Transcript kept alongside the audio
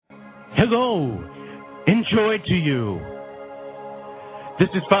Hello. Enjoy to you. This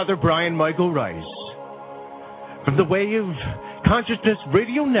is Father Brian Michael Rice from the Way of Consciousness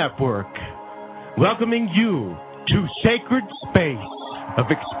Radio Network, welcoming you to sacred space of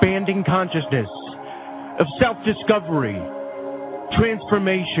expanding consciousness, of self-discovery,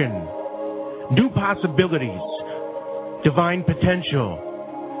 transformation, new possibilities, divine potential,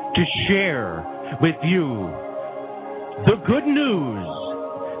 to share with you the good news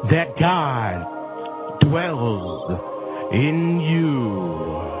that God dwells in you.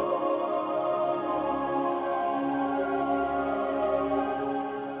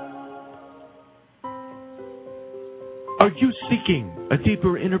 Are you seeking a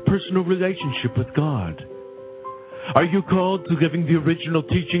deeper interpersonal relationship with God? Are you called to living the original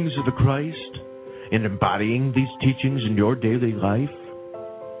teachings of the Christ and embodying these teachings in your daily life?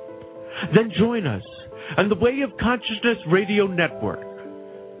 Then join us on the Way of Consciousness Radio Network,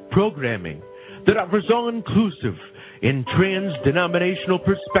 programming that offers all-inclusive and trans-denominational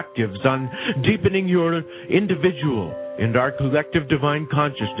perspectives on deepening your individual and our collective divine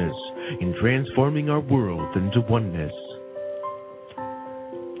consciousness in transforming our world into oneness.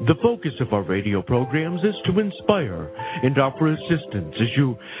 The focus of our radio programs is to inspire and offer assistance as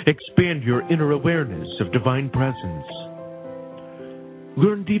you expand your inner awareness of divine presence.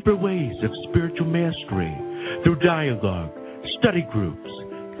 Learn deeper ways of spiritual mastery through dialogue, study groups,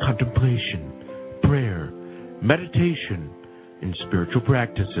 contemplation, prayer, meditation, and spiritual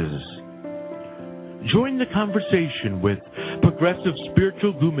practices. Join the conversation with progressive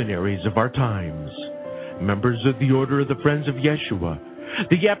spiritual luminaries of our times, members of the Order of the Friends of Yeshua,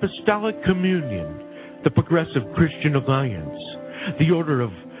 the Apostolic Communion, the Progressive Christian Alliance, the Order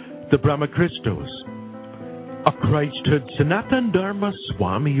of the Brahma Christos, a Christhood Sanatan Dharma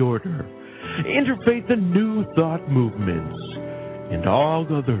Swami Order, interfaith and New Thought movements, and all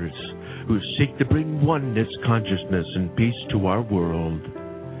others who seek to bring oneness consciousness and peace to our world.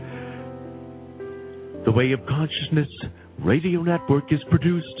 The Way of Consciousness Radio Network is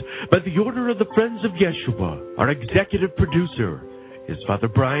produced by the Order of the Friends of Yeshua. Our executive producer is Father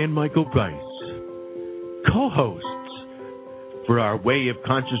Brian Michael Rice. Co-hosts for our Way of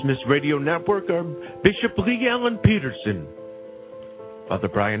Consciousness Radio Network are Bishop Lee Allen Petersen, Father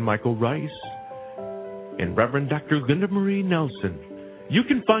Brian Michael Rice, and Reverend Dr. Linda Marie Nelson. You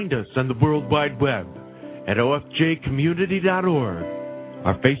can find us on the World Wide Web at ofjcommunity.org.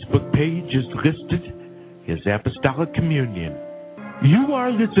 Our Facebook page is listed as Apostolic Communion. You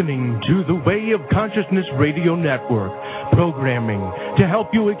are listening to the Way of Consciousness Radio Network, programming to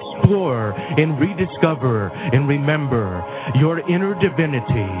help you explore and rediscover and remember your inner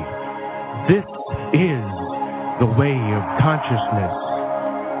divinity. This is the Way of Consciousness.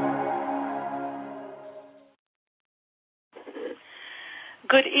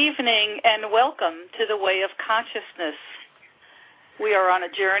 Good evening and welcome to the Way of Consciousness. We are on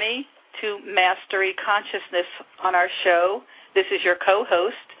a journey to mastery consciousness on our show. This is your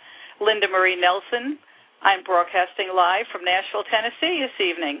co-host, Linda Marie Nelson. I'm broadcasting live from Nashville, Tennessee this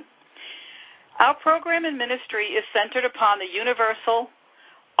evening. Our program and ministry is centered upon the universal,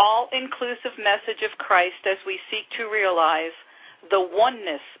 all-inclusive message of Christ as we seek to realize the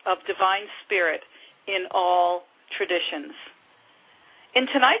oneness of divine spirit in all traditions. In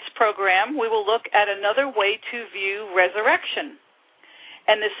tonight's program, we will look at another way to view resurrection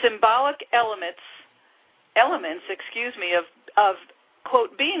and the symbolic elements, of,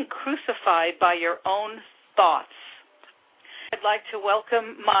 quote, being crucified by your own thoughts. I'd like to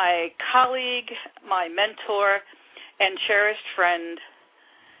welcome my colleague, my mentor, and cherished friend,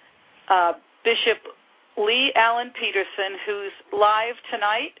 Bishop Lee Allen Petersen, who's live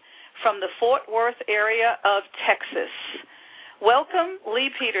tonight from the Fort Worth area of Texas. Welcome, Lee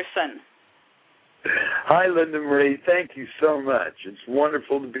Petersen. Hi, Linda Marie. Thank you so much. It's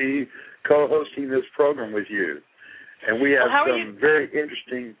wonderful to be co-hosting this program with you. And we have some very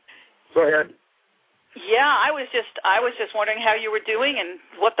interesting... Go ahead. Yeah, I was just wondering how you were doing and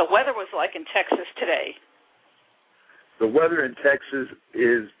what the weather was like in Texas today. The weather in Texas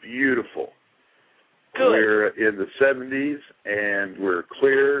is beautiful. Good. We're in the 70s and we're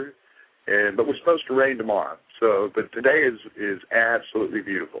clear, but we're supposed to rain tomorrow. But today is absolutely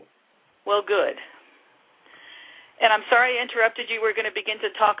beautiful. Well, good. And I'm sorry I interrupted you. We're going to begin to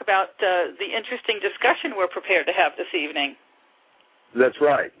talk about the interesting discussion we're prepared to have this evening. That's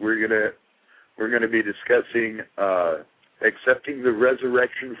right. We're going to be discussing accepting the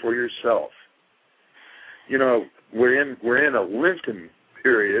resurrection for yourself. You know, we're in a Lenten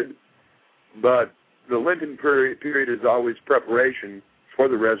period, but the Lenten period is always preparation for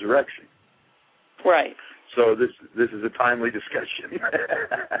the resurrection. Right. So this is a timely discussion.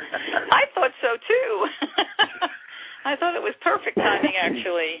 I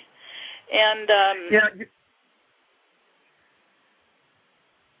And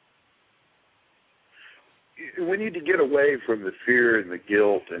we need to get away from the fear and the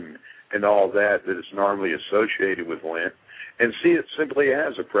guilt and all that is normally associated with Lent, and see it simply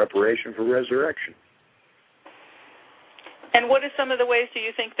as a preparation for resurrection. And what are some of the ways do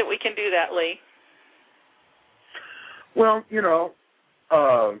you think that we can do that, Lee? Well,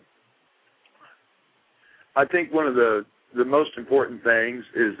 I think one of the most important things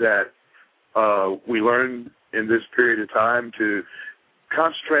is that we learn in this period of time to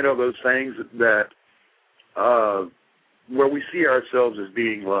concentrate on those things that where we see ourselves as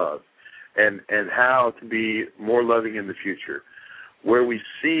being loved and how to be more loving in the future, where we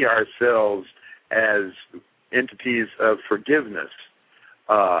see ourselves as entities of forgiveness,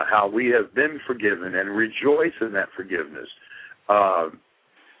 how we have been forgiven and rejoice in that forgiveness.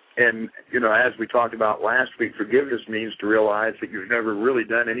 And, as we talked about last week, forgiveness means to realize that you've never really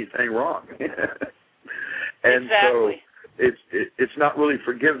done anything wrong. And exactly. So it's not really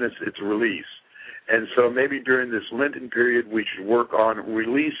forgiveness, it's release. And so maybe during this Lenten period, we should work on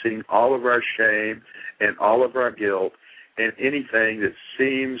releasing all of our shame and all of our guilt and anything that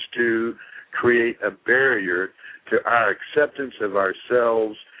seems to create a barrier to our acceptance of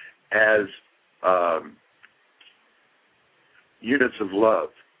ourselves as units of love,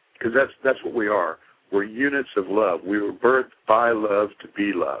 because that's what we are. We're units of love. We were birthed by love to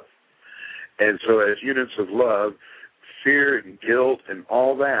be love. And so as units of love, fear and guilt and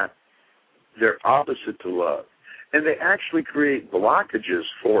all that, they're opposite to love. And they actually create blockages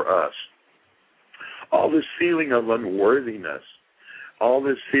for us. All this feeling of unworthiness, all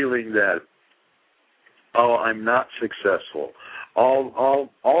this feeling that, oh, I'm not successful, all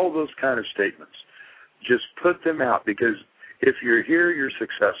those kind of statements, just put them out, because if you're here, you're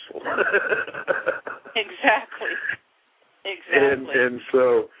successful. Exactly. And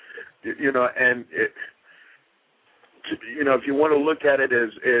so, if you want to look at it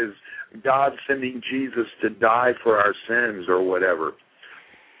as God sending Jesus to die for our sins or whatever,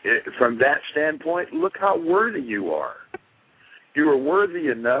 from that standpoint, look how worthy you are. You are worthy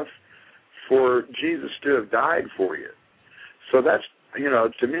enough for Jesus to have died for you. So that's,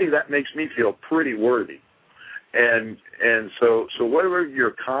 to me, that makes me feel pretty worthy. And so whatever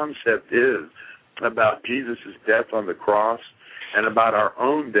your concept is about Jesus' death on the cross and about our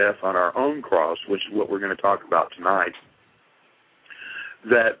own death on our own cross, which is what we're going to talk about tonight,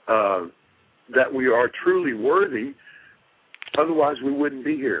 that we are truly worthy, otherwise we wouldn't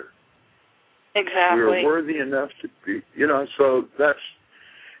be here. Exactly. We are worthy enough to be, so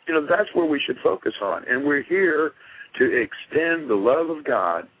that's where we should focus on. And we're here to extend the love of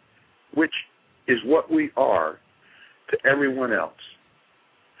God, which is what we are, to everyone else,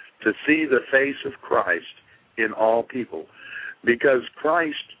 to see the face of Christ in all people, because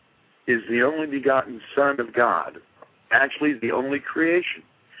Christ is the only begotten Son of God. Actually, the only creation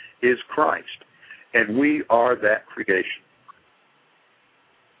is Christ, and we are that creation.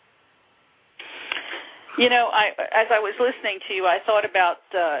 As I was listening to you, I thought about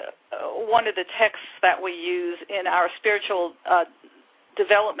one of the texts that we use in our spiritual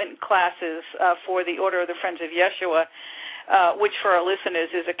development classes for the Order of the Friends of Yeshua, which for our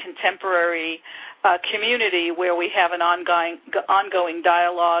listeners is a contemporary community where we have an ongoing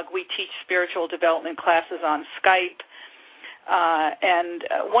dialogue. We teach spiritual development classes on Skype. And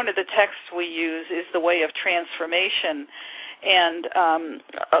one of the texts we use is The Way of Transformation. And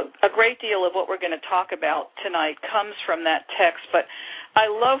a great deal of what we're going to talk about tonight comes from that text. But I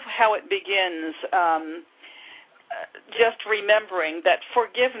love how it begins, just remembering that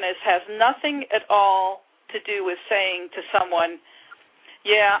forgiveness has nothing at all to do with saying to someone,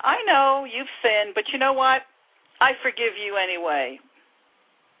 yeah, I know you've sinned, but you know what? I forgive you anyway.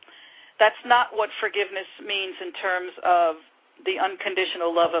 That's not what forgiveness means in terms of the unconditional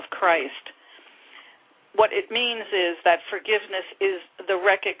love of Christ. What it means is that forgiveness is the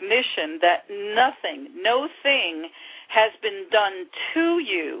recognition that nothing, no thing has been done to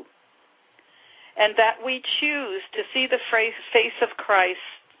you, and that we choose to see the face of Christ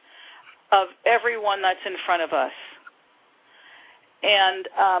of everyone that's in front of us. And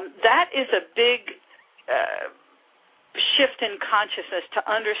that is a big shift in consciousness to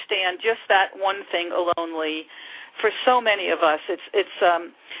understand just that one thing alonely. For so many of us,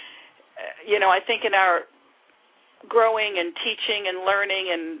 I think in our growing and teaching and learning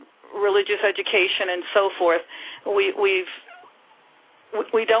and religious education and so forth, we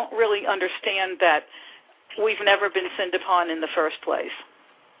don't really understand that we've never been sinned upon in the first place.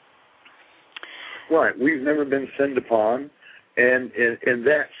 Right, we've never been sinned upon, and in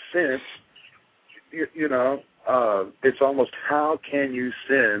that sense, it's almost, how can you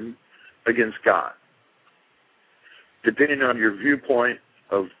sin against God. Depending on your viewpoint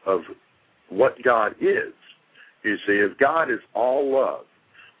of what God is. You see, if God is all love,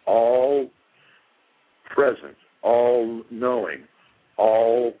 all present, all knowing,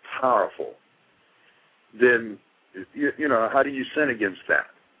 all powerful, then, you know, how do you sin against that?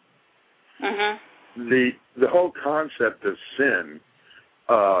 Mm-hmm. The whole concept of sin,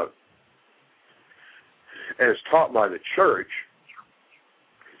 as taught by the church,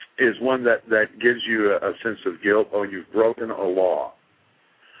 is one that gives you a sense of guilt. Oh, you've broken a law.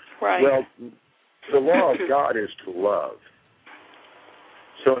 Right. Well, the law of God is to love.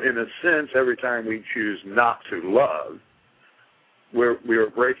 So in a sense, every time we choose not to love, we are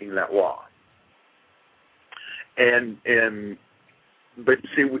breaking that law. But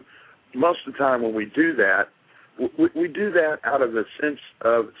see, most of the time when we do that, we do that out of a sense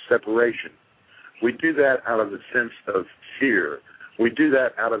of separation. We do that out of a sense of fear. We do that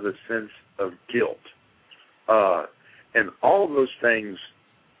out of a sense of guilt. And all of those things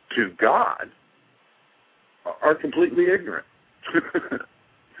to God are completely ignorant.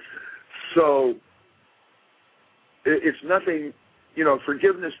 So it's nothing, you know,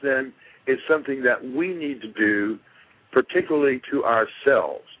 forgiveness then is something that we need to do, particularly to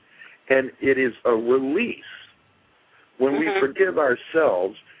ourselves. And it is a release. When we forgive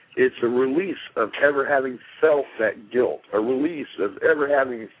ourselves, it's a release of ever having felt that guilt, a release of ever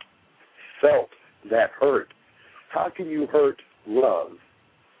having felt that hurt. How can you hurt love?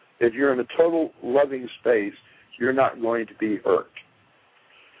 If you're in a total loving space, you're not going to be hurt.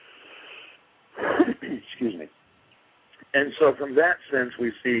 Excuse me. And so from that sense,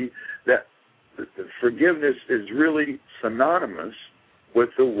 we see that forgiveness is really synonymous with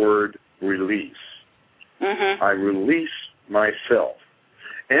the word release. I release myself.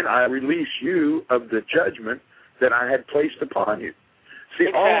 And I release you of the judgment that I had placed upon you. See,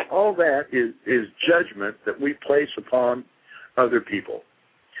 exactly. all that is judgment that we place upon other people.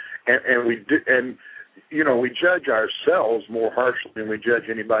 And we do, and you know, we judge ourselves more harshly than we judge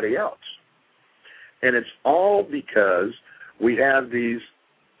anybody else. And it's all because we have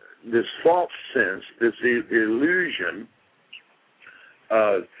this false sense, this illusion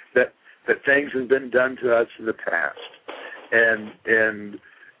that things have been done to us in the past. And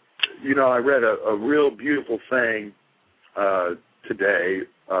you know, I read a real beautiful thing today.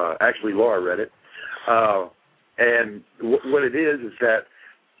 Actually, Laura read it. And what it is that,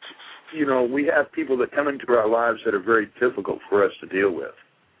 you know, we have people that come into our lives that are very difficult for us to deal with.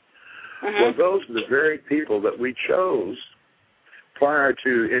 Well, those are the very people that we chose prior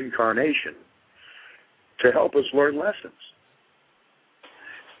to incarnation to help us learn lessons.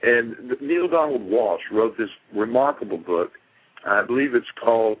 And Neil Donald Walsh wrote this remarkable book. I believe it's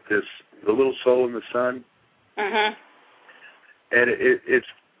called The Little Soul in the Sun. And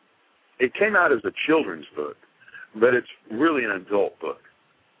it came out as a children's book, but it's really an adult book,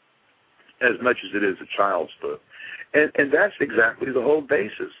 as much as it is a child's book. And that's exactly the whole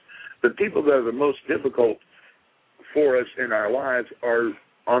basis. The people that are the most difficult for us in our lives are,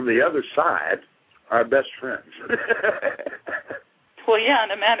 on the other side, our best friends. Well, yeah,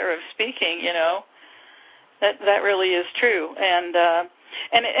 in a manner of speaking, you know, that really is true. And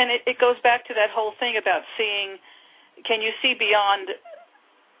it goes back to that whole thing about seeing, can you see beyond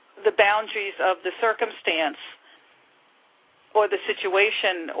the boundaries of the circumstance or the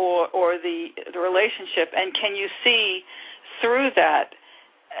situation or the relationship, and can you see through that,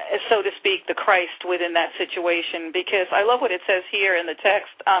 so to speak, the Christ within that situation? Because I love what it says here in the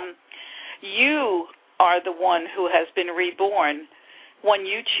text. You are the one who has been reborn when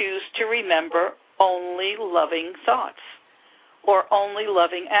you choose to remember only loving thoughts or only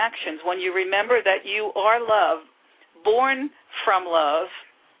loving actions. When you remember that you are love, born from love,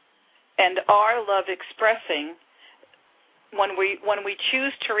 and are love expressing, when we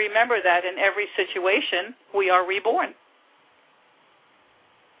choose to remember that in every situation, we are reborn.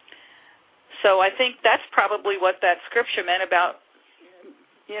 So I think that's probably what that scripture meant about,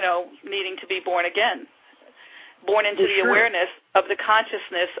 you know, needing to be born again, born into the awareness of the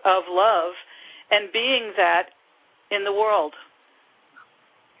consciousness of love and being that in the world.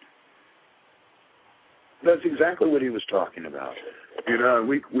 That's exactly what he was talking about. You know,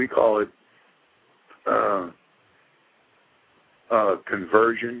 we call it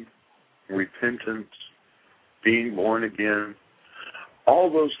conversion, repentance, being born again.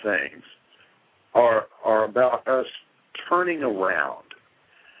 All those things are about us turning around,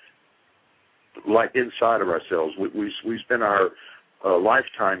 like inside of ourselves. We spend our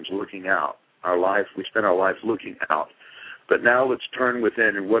lifetimes looking out. We spend our life looking out. But now let's turn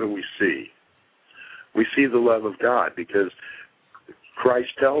within, and what do we see? We see the love of God, because Christ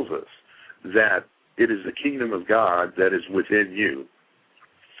tells us that it is the kingdom of God that is within you.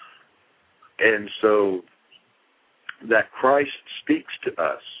 And so that Christ speaks to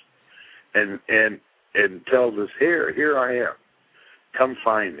us and tells us, here I am. Come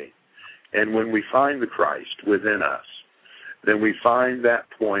find me. And when we find the Christ within us, then we find that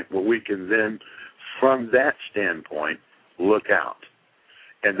point where we can then, from that standpoint, look out.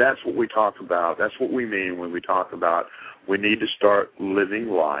 And that's what we talk about. That's what we mean when we talk about we need to start living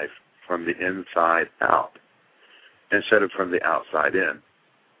life from the inside out instead of from the outside in.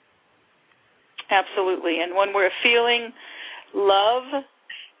 Absolutely. And when we're feeling love,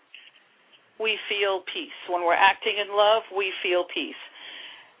 we feel peace. When we're acting in love, we feel peace.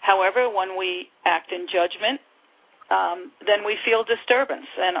 However, when we act in judgment, then we feel disturbance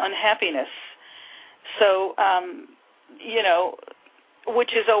and unhappiness. So,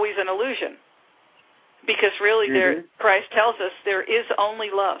 which is always an illusion. Because really, Christ tells us there is only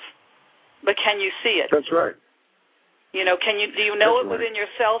love. But can you see it? That's right. Do you know it within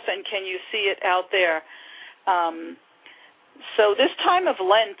yourself, and can you see it out there? So this time of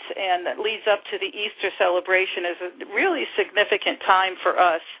Lent, and that leads up to the Easter celebration, is a really significant time for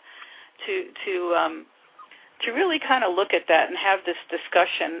us to really kind of look at that and have this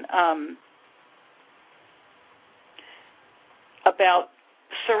discussion about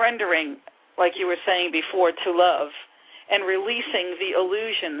surrendering, like you were saying before, to love, and releasing the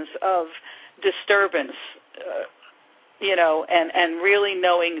illusions of disturbance, and really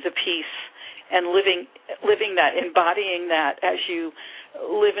knowing the peace and living that, embodying that as you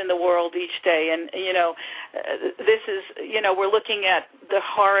live in the world each day. And, this is, we're looking at the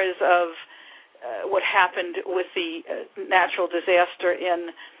horrors of what happened with the natural disaster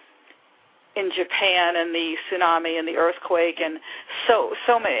in Japan, and the tsunami and the earthquake, and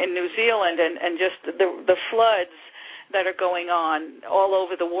so many in New Zealand, and just the floods that are going on all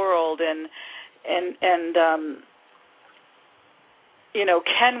over the world, and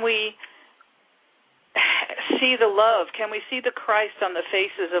can we see the love? Can we see the Christ on the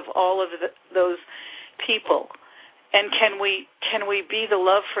faces of all of those people? And can we be the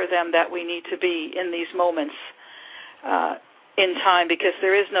love for them that we need to be in these moments in time? Because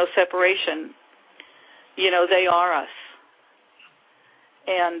there is no separation. They are us.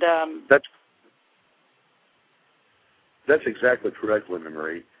 And that's exactly correct, Linda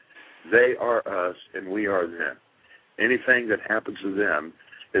Marie. They are us, and we are them. Anything that happens to them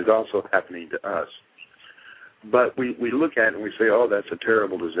is also happening to us. But we look at it and we say, oh, that's a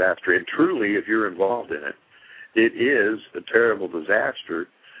terrible disaster. And truly, if you're involved in it, it is a terrible disaster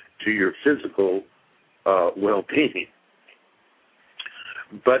to your physical well-being.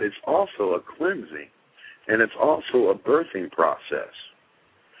 But it's also a cleansing, and it's also a birthing process.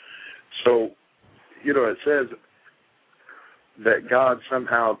 So, it says that God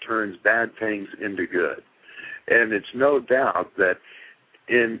somehow turns bad things into good. And it's no doubt that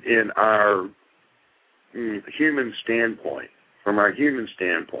in our human standpoint, from our human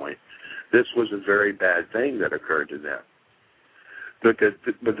standpoint, this was a very bad thing that occurred to them.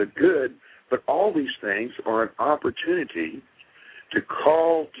 But all these things are an opportunity to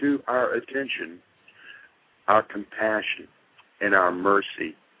call to our attention our compassion and our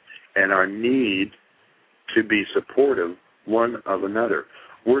mercy and our need to be supportive one of another.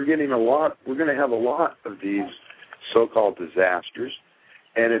 We're going to have a lot of these so-called disasters,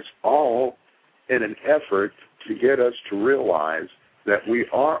 and it's all in an effort to get us to realize that we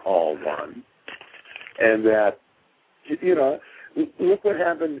are all one, and that, look what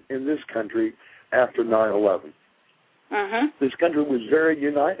happened in this country after 9/11. Mm-hmm. This country was very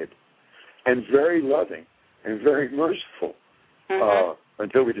united and very loving and very merciful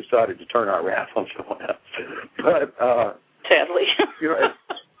until we decided to turn our wrath on someone else. But sadly,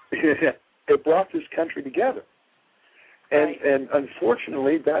 it brought this country together, and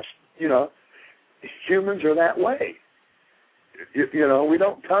unfortunately, that's humans are that way. We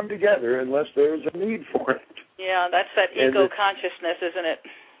don't come together unless there's a need for it. Yeah, that's that ego consciousness, isn't it?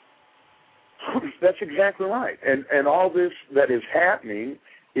 That's exactly right. And all this that is happening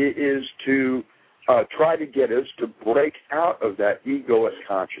is to try to get us to break out of that egoic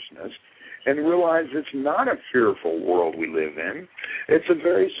consciousness and realize it's not a fearful world we live in. It's a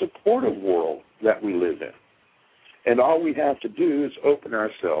very supportive world that we live in. And all we have to do is open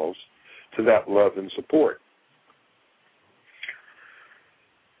ourselves to that love and support.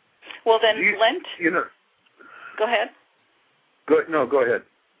 Well, then, Lent... Go ahead. Go ahead.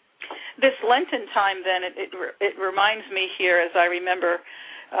 This Lenten time, then, it reminds me here, as I remember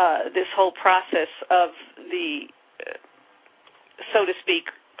this whole process of the, so to speak,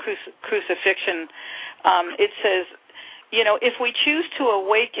 crucifixion. It says, if we choose to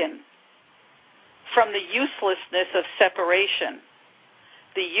awaken from the uselessness of separation,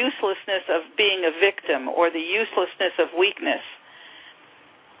 the uselessness of being a victim, or the uselessness of weakness.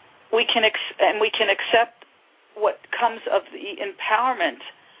 We can accept what comes of the empowerment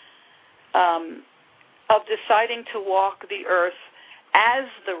of deciding to walk the earth as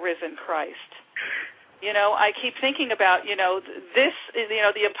the risen Christ. I keep thinking about, this,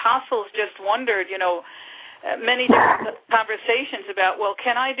 the apostles just wondered, many different conversations about, well,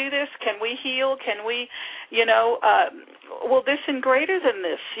 can I do this? Can we heal? Can we, well, this and greater than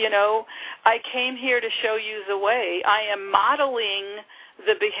this, I came here to show you the way. I am modeling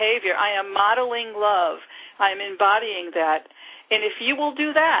the behavior. I am modeling love. I am embodying that. And if you will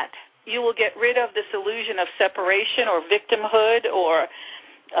do that, you will get rid of this illusion of separation or victimhood or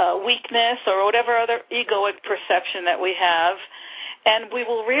weakness or whatever other egoic perception that we have, and we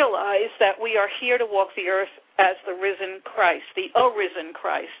will realize that we are here to walk the earth as the risen Christ, the arisen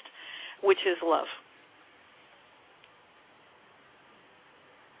Christ, which is love.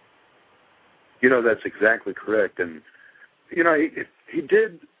 That's exactly correct. And, he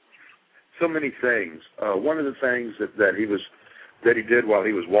did so many things. One of the things that he did while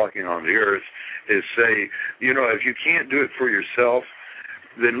he was walking on the earth is say, if you can't do it for yourself,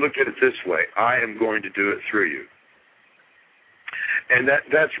 then look at it this way: I am going to do it through you. And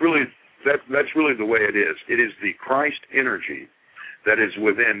that's really the way it is. It is the Christ energy that is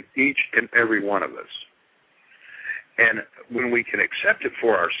within each and every one of us. And when we can accept it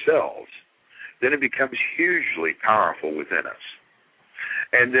for ourselves, then it becomes hugely powerful within us.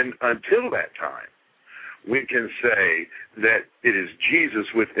 And then until that time, we can say that it is Jesus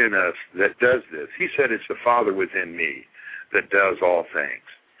within us that does this. He said it's the Father within me that does all things.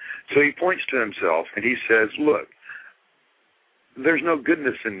 So he points to himself and he says, look, there's no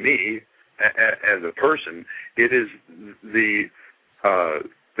goodness in me as a person. It is the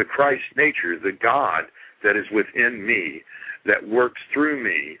Christ nature, the God that is within me, that works through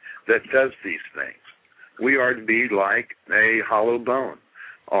me, that does these things. We are to be like a hollow bone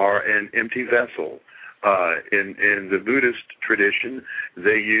or an empty vessel. In the Buddhist tradition,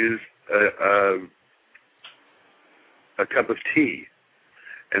 they use a cup of tea,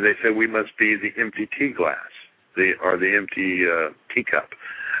 and they say we must be the empty tea glass, or the empty teacup,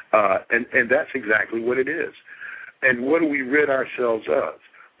 and that's exactly what it is. And what do we rid ourselves of?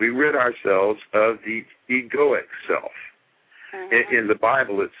 We rid ourselves of the egoic self. In the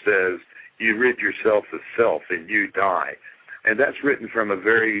Bible, it says you rid yourself of self and you die, and that's written from a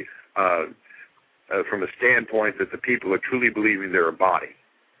very from a standpoint that the people are truly believing they're a body.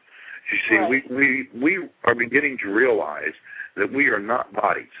 You see, right. we are beginning to realize that we are not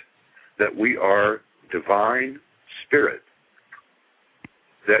bodies, that we are divine spirit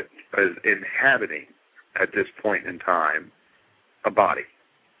that is inhabiting at this point in time a body.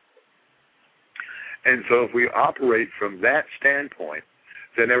 And so if we operate from that standpoint,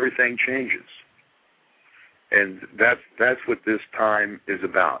 then everything changes. And that's what this time is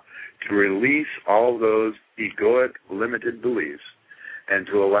about, to release all those egoic, limited beliefs and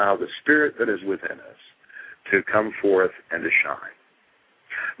to allow the spirit that is within us to come forth and to shine.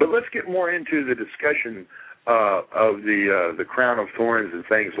 But let's get more into the discussion of the crown of thorns and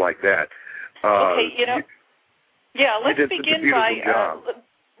things like that. Okay, let's begin by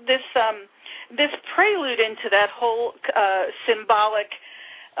this prelude into that whole symbolic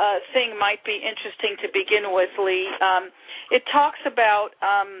thing might be interesting to begin with, Lee. It talks about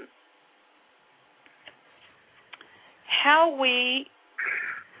how we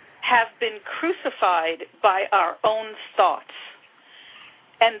have been crucified by our own thoughts,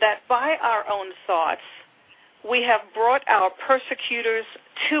 and that by our own thoughts we have brought our persecutors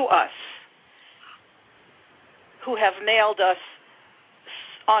to us, who have nailed us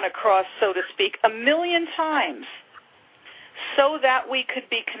on a cross, so to speak, 1,000,000 times, so that we could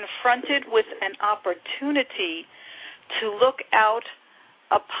be confronted with an opportunity to look out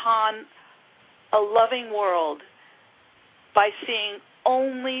upon a loving world by seeing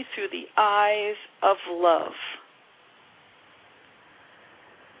only through the eyes of love.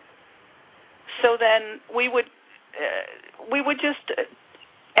 So then we would just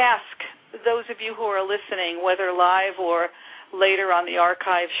ask those of you who are listening, whether live or later on the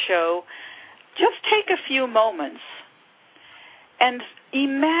archive show, just take a few moments and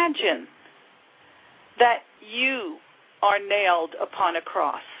imagine that you are nailed upon a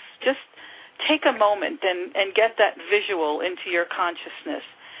cross. Just take a moment and get that visual into your consciousness.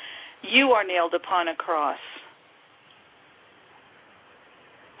 You are nailed upon a cross,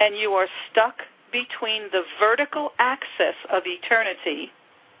 and you are stuck between the vertical axis of eternity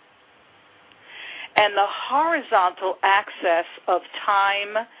and the horizontal axis of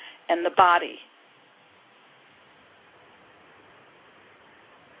time and the body.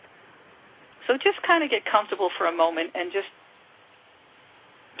 So just kind of get comfortable for a moment and just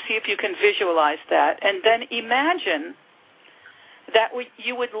see if you can visualize that. And then imagine that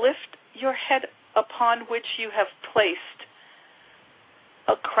you would lift your head upon which you have placed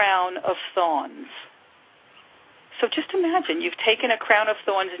a crown of thorns. So just imagine you've taken a crown of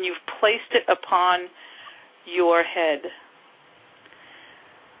thorns and you've placed it upon your head.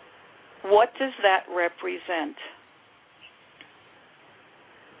 What does that represent?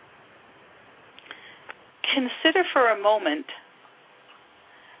 Consider for a moment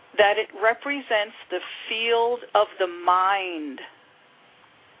that it represents the field of the mind,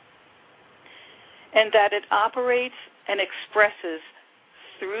 and that it operates and expresses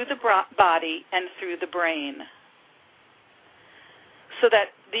through the body and through the brain. So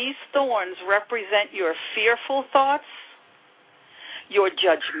that these thorns represent your fearful thoughts, your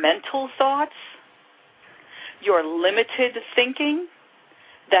judgmental thoughts, your limited thinking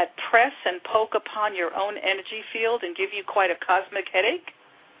that press and poke upon your own energy field and give you quite a cosmic headache.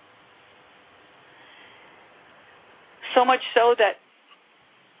 So much so that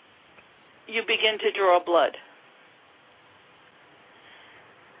you begin to draw blood.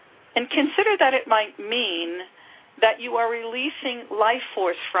 And consider that it might mean that you are releasing life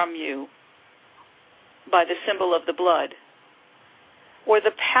force from you by the symbol of the blood, or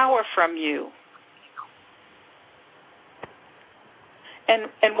the power from you.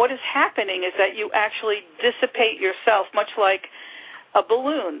 And what is happening is that you actually dissipate yourself, much like a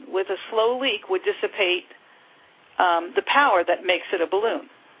balloon with a slow leak would dissipate the power that makes it a balloon.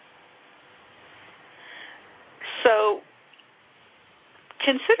 So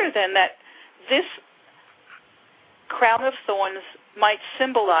consider then that this crown of thorns might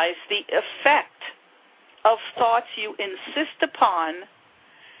symbolize the effect of thoughts you insist upon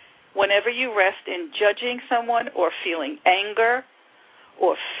whenever you rest in judging someone or feeling anger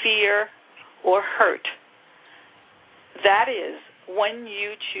or fear or hurt. That is when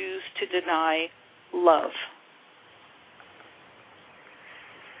you choose to deny love.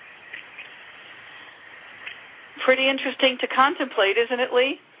 Pretty interesting to contemplate, isn't it,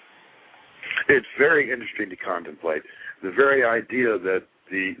 Lee? It's very interesting to contemplate. The very idea that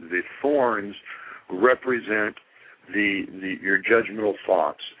the thorns represent your judgmental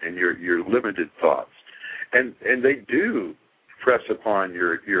thoughts and your limited thoughts, and they do press upon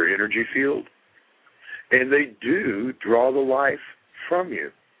your energy field, and they do draw the life from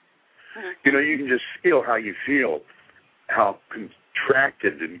you. You know, you can just feel how you feel, how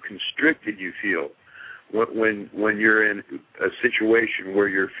contracted and constricted you feel when you're in a situation where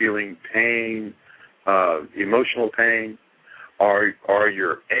you're feeling pain, emotional pain, or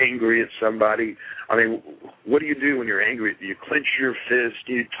you're angry at somebody. I mean, what do you do when you're angry? You clench your fist,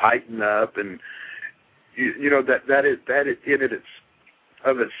 you tighten up, and you know that in it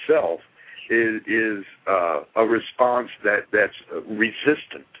of itself is a response that's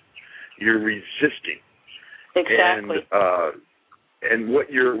resistant. You're resisting. Exactly. And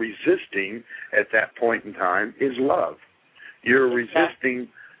what you're resisting at that point in time is love. You're resisting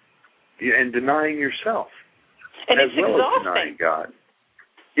and denying yourself. And as it's well exhausting. As denying God.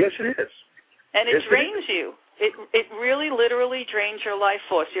 Yes, it is. And it drains you. It really literally drains your life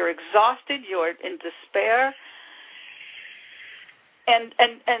force. You're exhausted. You're in despair. And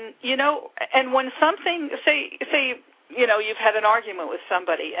you know, and when something, say you know, you've had an argument with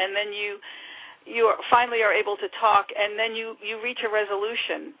somebody, and then you finally are able to talk, and then you reach a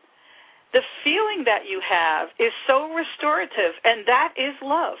resolution. The feeling that you have is so restorative, and that is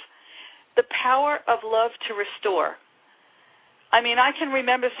love. The power of love to restore. I mean, I can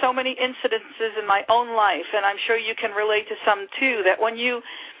remember so many incidences in my own life, and I'm sure you can relate to some too, that when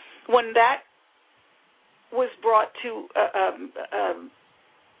that was brought to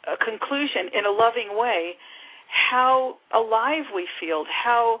a conclusion in a loving way, how alive we feel,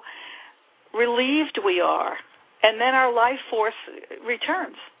 how relieved we are, and then our life force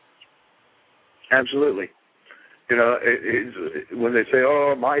returns. Absolutely. You know, when they say,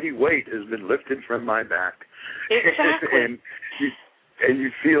 "Oh, a mighty weight has been lifted from my back," exactly, and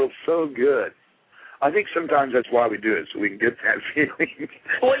you feel so good. I think sometimes that's why we do it, so we can get that feeling.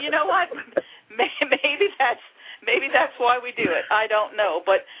 Well, you know what? Maybe that's why we do it. I don't know,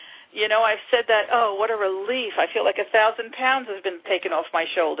 but you know, I've said that. Oh, what a relief! I feel like 1,000 pounds has been taken off my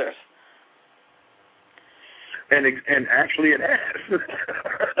shoulders. And actually, it has.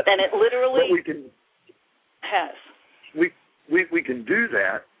 And it literally has. We can do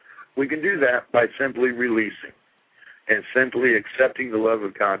that. We can do that by simply releasing and simply accepting the love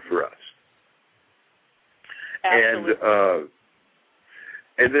of God for us. Absolutely.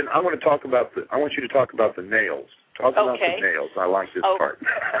 And then I want you to talk about the nails. Talk about the nails. I like this part.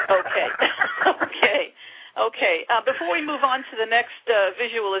 Okay. Before we move on to the next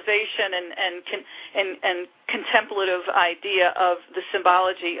visualization and contemplative idea of the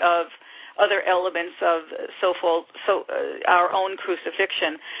symbology of other elements of our own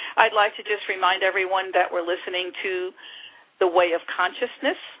crucifixion, I'd like to just remind everyone that we're listening to The Way of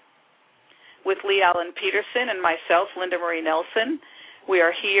Consciousness with Lee Allen Petersen and myself, Linda Marie Nelson. We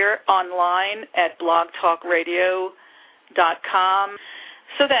are here online at blogtalkradio.com.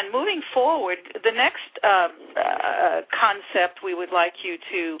 So then, moving forward, the next concept we would like you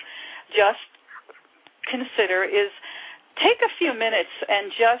to just consider is take a few minutes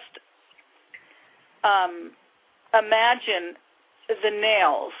and just imagine the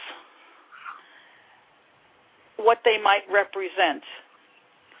nails, what they might represent,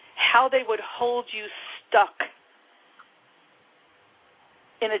 how they would hold you stuck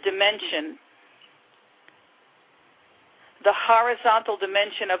in a dimension, the horizontal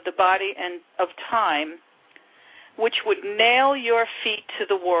dimension of the body and of time, which would nail your feet to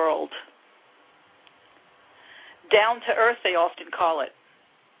the world. Down to earth, they often call it.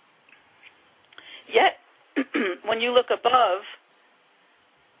 Yet, when you look above,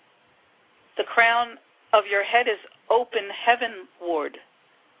 the crown of your head is open heavenward,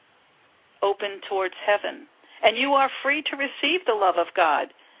 open towards heaven. And you are free to receive the love of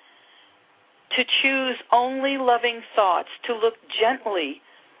God, to choose only loving thoughts, to look gently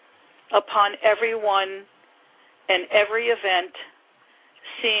upon everyone and every event,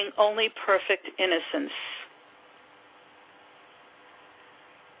 seeing only perfect innocence.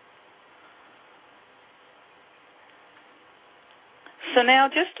 So now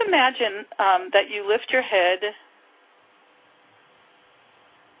just imagine that you lift your head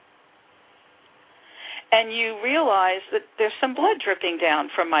and you realize that there's some blood dripping down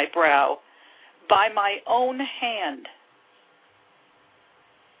from my brow by my own hand.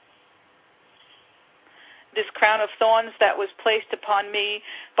 This crown of thorns that was placed upon me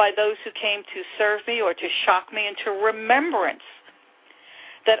by those who came to serve me or to shock me into remembrance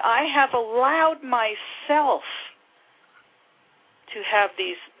that I have allowed myself to have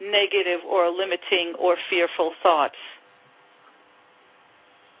these negative or limiting or fearful thoughts.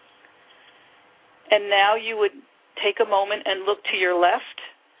 And now you would take a moment and look to your left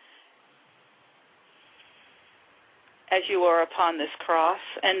as you are upon this cross,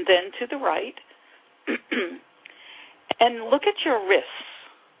 and then to the right, and look at your wrists.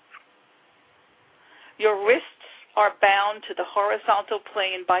 Your wrists are bound to the horizontal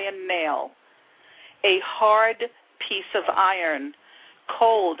plane by a nail, a hard piece of iron,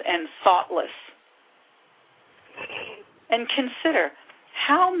 cold and thoughtless. And consider,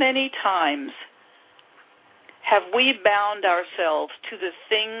 how many times have we bound ourselves to the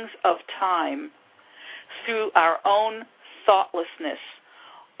things of time through our own thoughtlessness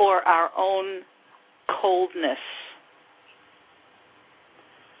or our own coldness?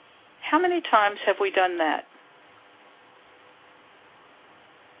 How many times have we done that?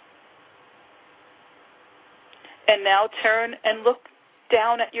 And now turn and look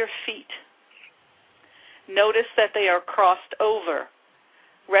down at your feet. Notice that they are crossed over,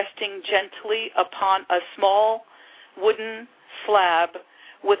 resting gently upon a small wooden slab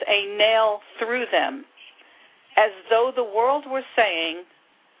with a nail through them, as though the world were saying,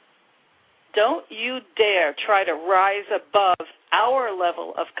 don't you dare try to rise above our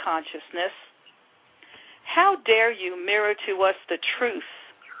level of consciousness. How dare you mirror to us the truth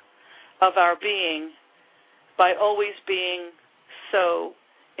of our being by always being so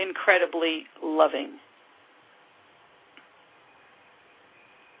incredibly loving.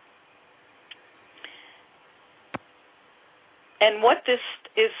 And what this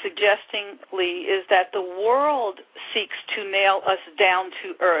is suggesting, Lee, is that the world seeks to nail us down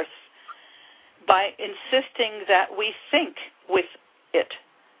to earth by insisting that we think with it.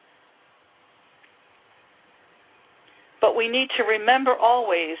 But we need to remember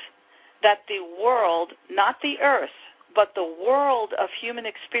always that the world, not the earth, but the world of human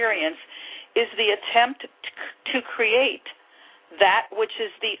experience is the attempt to create that which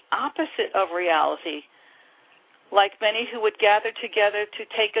is the opposite of reality, like many who would gather together to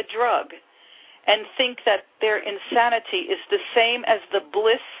take a drug and think that their insanity is the same as the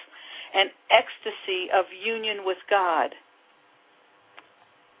bliss and ecstasy of union with God.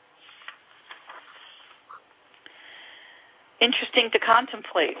 Interesting to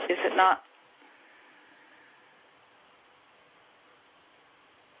contemplate, is it not?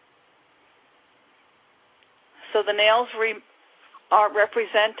 So the nails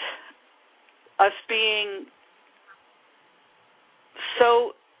represent us being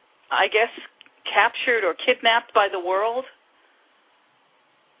so, I guess, captured or kidnapped by the world,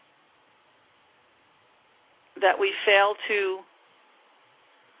 that we fail to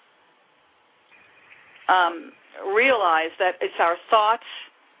realize that it's our thoughts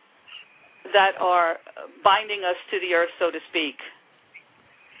that are binding us to the earth, so to speak.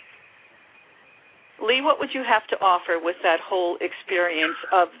 Lee, what would you have to offer with that whole experience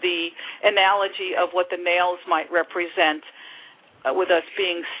of the analogy of what the nails might represent with us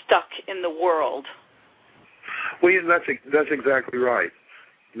being stuck in the world? Well, that's exactly right.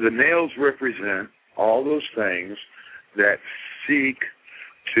 The nails represent all those things that seek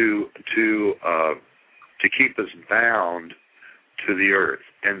to keep us bound to the earth.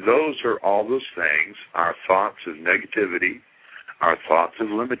 And those are all those things, our thoughts of negativity, our thoughts of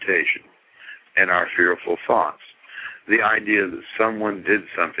limitation, and our fearful thoughts. The idea that someone did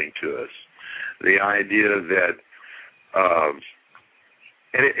something to us. The idea that,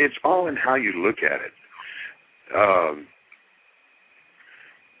 and it's all in how you look at it.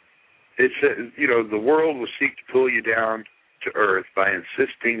 It's, the world will seek to pull you down to earth by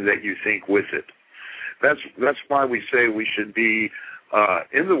insisting that you think with it. That's why we say we should be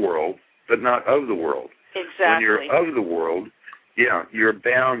in the world, but not of the world. Exactly. When you're of the world, you're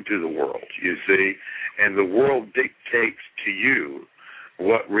bound to the world, you see, and the world dictates to you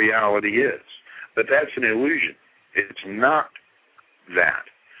what reality is. But that's an illusion. It's not that.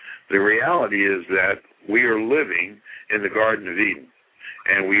 The reality is that we are living in the Garden of Eden,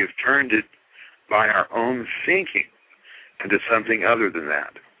 and we have turned it by our own thinking into something other than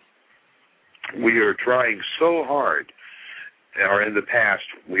that. We are trying so hard, or in the past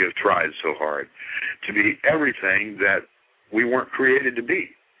we have tried so hard, to be everything that we weren't created to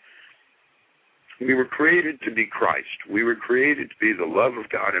be. We were created to be Christ. We were created to be the love of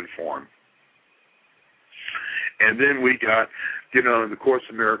God in form. And then we got, in the Course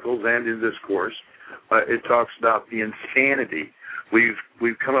of Miracles and in this course, it talks about the insanity.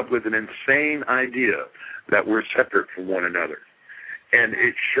 We've come up with an insane idea that we're separate from one another. And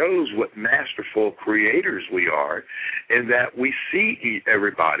it shows what masterful creators we are in that we see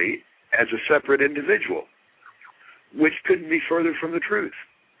everybody as a separate individual, which couldn't be further from the truth.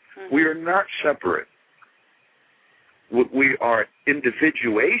 Mm-hmm. We are not separate. We are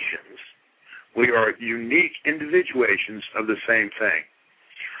individuations. We are unique individuations of the same thing.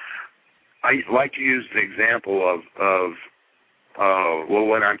 I like to use the example of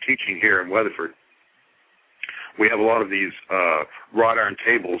when I'm teaching here in Weatherford, we have a lot of these wrought iron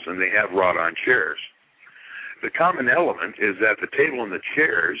tables, and they have wrought iron chairs. The common element is that the table and the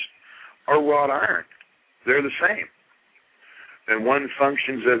chairs are wrought iron. They're the same. And one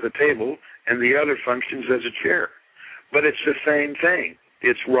functions as a table, and the other functions as a chair. But it's the same thing.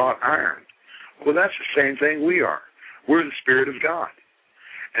 It's wrought iron. Well, that's the same thing we are. We're the Spirit of God.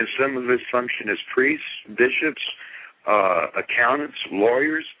 And some of us function as priests, bishops, accountants,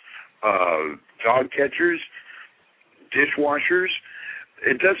 lawyers, dog catchers, dishwashers.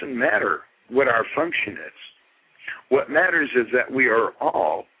 It doesn't matter what our function is. What matters is that we are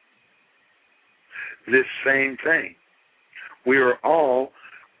all this same thing. We are all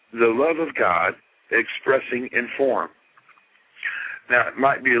the love of God expressing in form. Now, it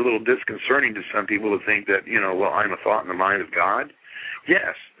might be a little disconcerting to some people to think that, I'm a thought in the mind of God.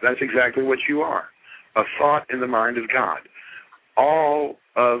 Yes, that's exactly what you are, a thought in the mind of God. All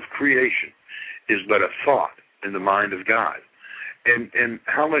of creation is but a thought in the mind of God. And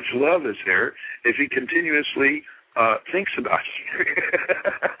how much love is there if he continuously thinks about you?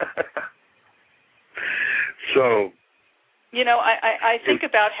 So, I think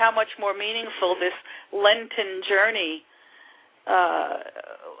about how much more meaningful this Lenten journey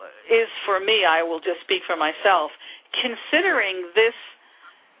is for me. I will just speak for myself. Considering this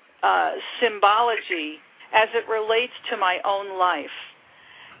symbology as it relates to my own life.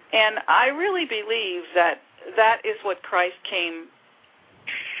 And I really believe that is what Christ came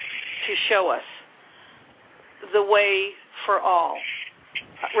to show us, the way for all,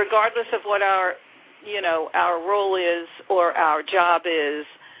 regardless of what our role is or our job is.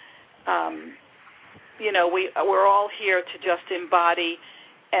 We're all here to just embody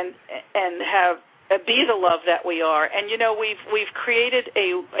and have be the love that we are. And we've created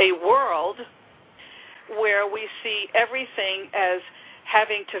a world where we see everything as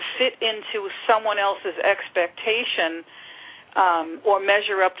having to fit into someone else's expectation or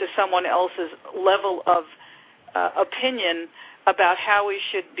measure up to someone else's level of opinion about how we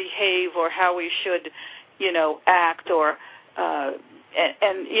should behave or how we should, act or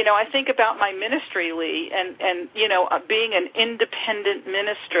I think about my ministry, Lee, and being an independent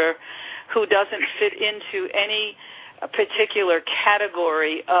minister who doesn't fit into any particular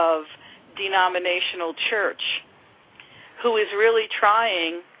category of trans-denominational church who is really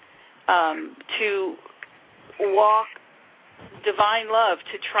trying to walk divine love,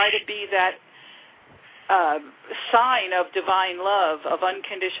 to try to be that sign of divine love, of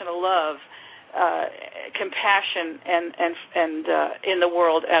unconditional love, compassion, and in the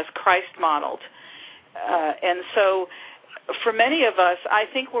world as Christ modeled. And so for many of us, I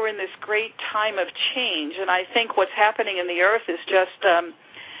think we're in this great time of change, and I think what's happening in the earth is just an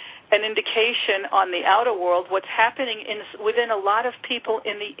indication on the outer world what's happening within a lot of people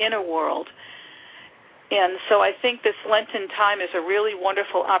in the inner world. And so I think this Lenten time is a really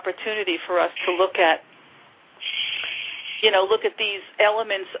wonderful opportunity for us to look at these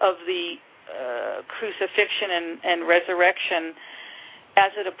elements of the crucifixion and resurrection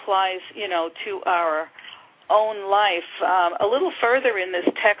as it applies, to our own life. A little further in this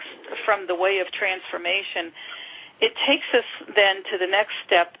text from the Way of Transformation, it takes us then to the next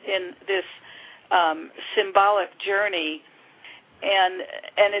step in this symbolic journey, and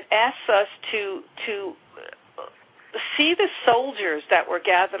it asks us to see the soldiers that were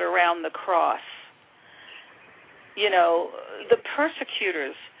gathered around the cross, the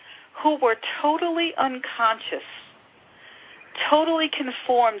persecutors who were totally unconscious, totally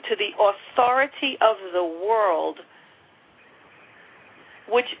conformed to the authority of the world,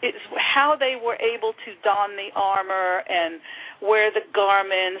 which is how they were able to don the armor and wear the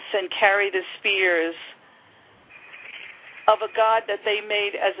garments and carry the spears of a God that they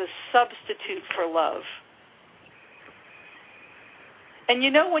made as a substitute for love. And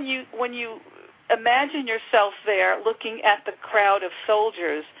when you imagine yourself there looking at the crowd of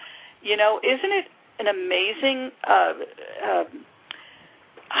soldiers, isn't it an amazing,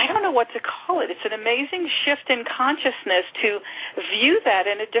 I don't know what to call it. It's an amazing shift in consciousness to view that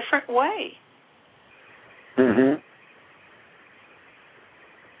in a different way. Mm-hmm.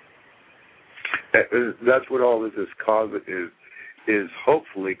 That's what all this is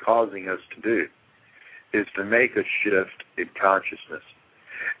hopefully causing us to do, is to make a shift in consciousness.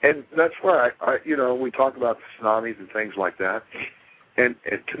 And that's why we talk about the tsunamis and things like that. And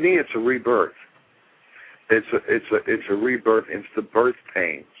to me, it's a rebirth. It's a rebirth. It's the birth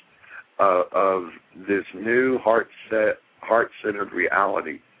pains of this new heart-centered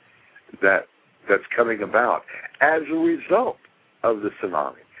reality that's coming about as a result of the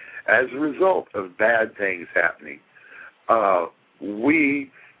tsunami, as a result of bad things happening.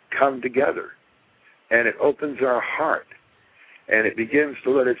 We come together, and it opens our heart, and it begins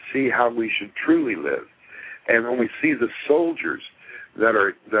to let us see how we should truly live. And when we see the soldiers that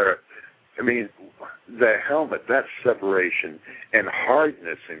are the helmet, that separation, and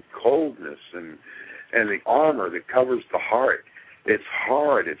hardness and coldness, and the armor that covers the heart. It's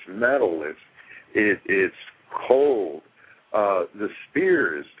hard, it's metal, it's cold. The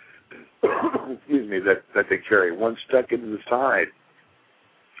spears, excuse me, that they carry, one stuck into the side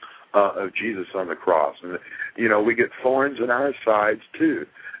of Jesus on the cross. And, we get thorns in our sides, too.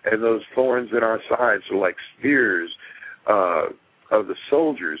 And those thorns in our sides are like spears of the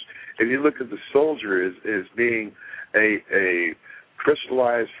soldiers. If you look at the soldier as being a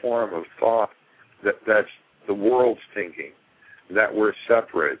crystallized form of thought that's the world's thinking, that we're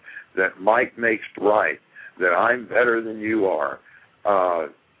separate, that might makes right, that I'm better than you are,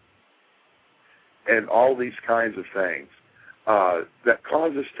 and all these kinds of things that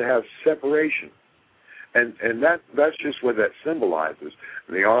cause us to have separation. And that's just what that symbolizes.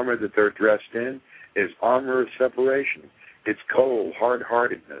 The armor that they're dressed in is armor of separation. It's cold,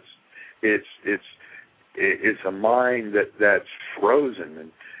 hard-heartedness. It's a mind that's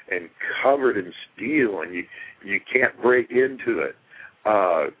frozen and covered in steel, and you can't break into it.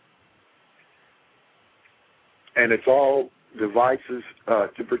 And it's all devices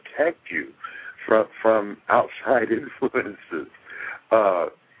to protect you from outside influences,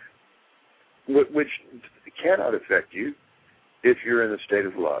 which cannot affect you if you're in a state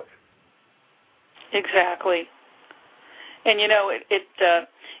of love. Exactly. And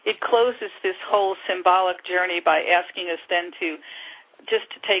it closes this whole symbolic journey by asking us then to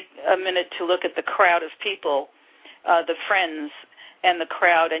take a minute to look at the crowd of people, the friends and the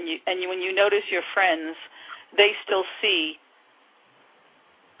crowd, and when you notice your friends, they still see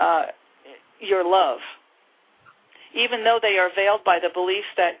your love, even though they are veiled by the belief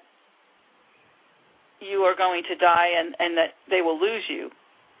that you are going to die and that they will lose you.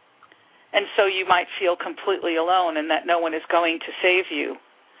 And so you might feel completely alone and that no one is going to save you.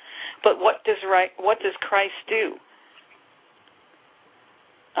 But what does Christ do?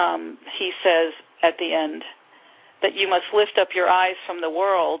 He says at the end that you must lift up your eyes from the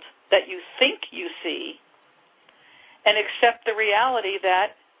world that you think you see and accept the reality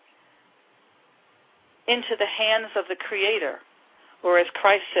that into the hands of the Creator, or as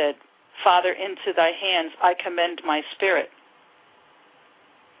Christ said, Father, into thy hands I commend my spirit.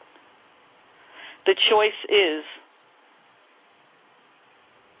 The choice is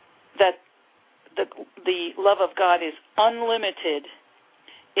that the love of God is unlimited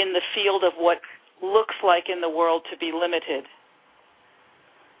in the field of what looks like in the world to be limited.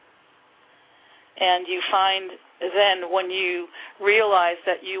 And you find then when you realize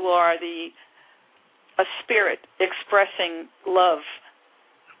that you are a spirit expressing love,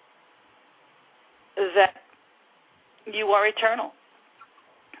 that you are eternal.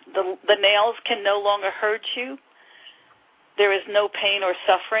 The nails can no longer hurt you. There is no pain or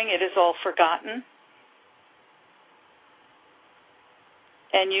suffering. It is all forgotten.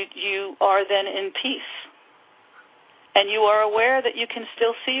 And you are then in peace. And you are aware that you can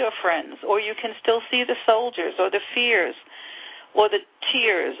still see your friends, or you can still see the soldiers, or the fears, or the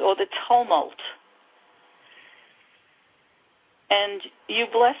tears, or the tumult. And you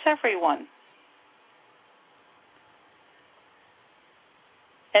bless everyone.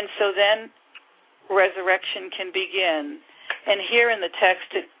 And so then resurrection can begin. And here in the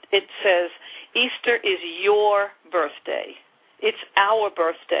text it says, Easter is your birthday. It's our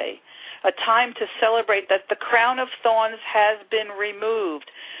birthday, a time to celebrate that the crown of thorns has been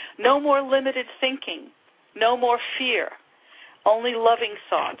removed. No more limited thinking, no more fear, only loving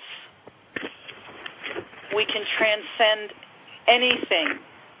thoughts. We can transcend anything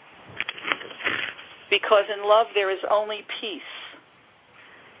because in love there is only peace.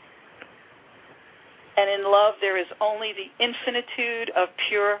 And in love there is only the infinitude of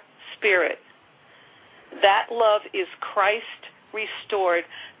pure spirit. That love is Christ restored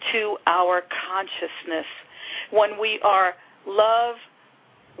to our consciousness. When we are love,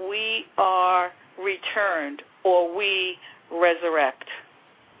 we are returned, or we resurrect.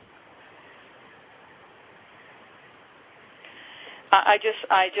 I just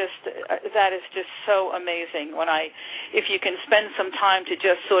that is just so amazing. If you can spend some time to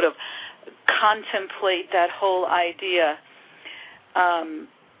just sort of contemplate that whole idea,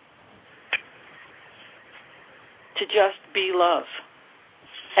 to just be love.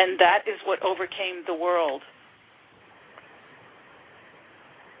 And that is what overcame the world.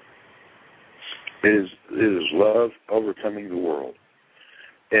 It is love overcoming the world.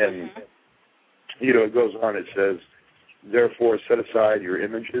 And, it goes on, it says, therefore set aside your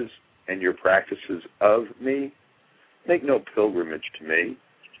images and your practices of me. Make no pilgrimage to me.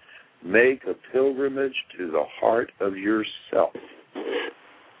 Make a pilgrimage to the heart of yourself,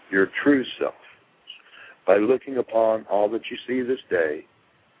 your true self, by looking upon all that you see this day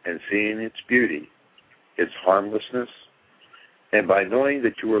and seeing its beauty, its harmlessness, and by knowing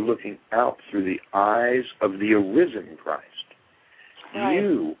that you are looking out through the eyes of the arisen Christ. Right.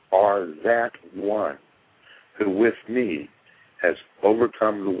 You are that one who with me has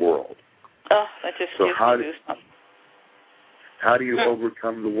overcome the world. Oh, that just gives me goosebumps. How do you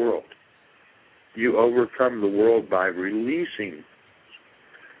overcome the world? You overcome the world by releasing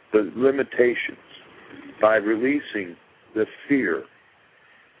the limitations, by releasing the fear,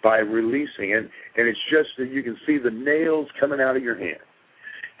 by releasing, and it's just that you can see the nails coming out of your hand.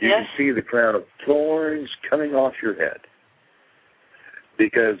 You can see the crown of thorns coming off your head,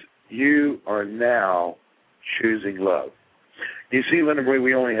 because you are now choosing love. You see, Linda Marie,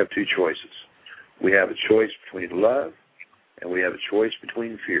 we only have two choices. We have a choice between love, and we have a choice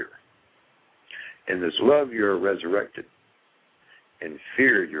between fear. In this love, you're resurrected. In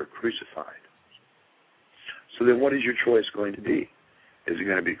fear, you're crucified. So then what is your choice going to be? Is it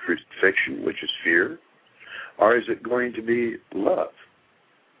going to be crucifixion, which is fear? Or is it going to be love,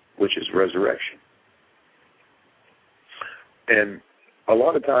 which is resurrection? And a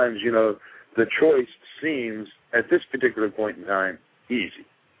lot of times, the choice seems, at this particular point in time, easy.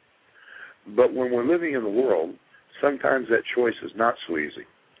 But when we're living in the world, sometimes that choice is not so easy.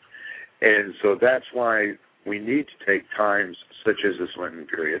 And so that's why we need to take times such as this Lenten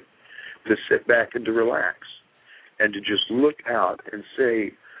period to sit back and to relax and to just look out and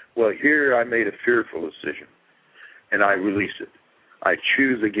say, well, here I made a fearful decision, and I release it. I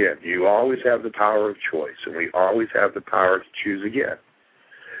choose again. You always have the power of choice, and we always have the power to choose again.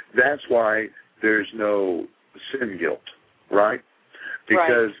 That's why there's no sin guilt, right?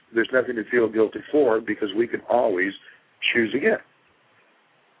 Because there's nothing to feel guilty for, because we can always choose again.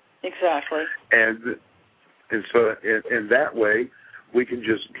 Exactly. And so in that way, we can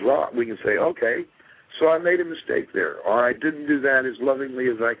just drop. We can say, okay, so I made a mistake there, or I didn't do that as lovingly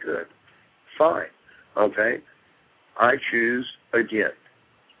as I could. Fine. Okay. I choose again.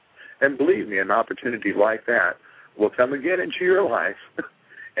 And believe me, an opportunity like that will come again into your life,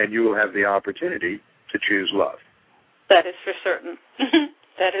 and you will have the opportunity to choose love. That is for certain.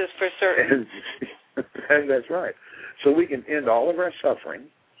 That is for certain. And that's right. So we can end all of our suffering,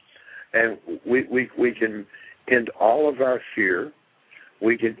 and we can end all of our fear.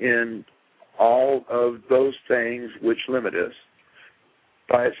 We can end all of those things which limit us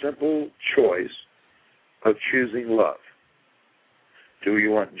by a simple choice of choosing love. Do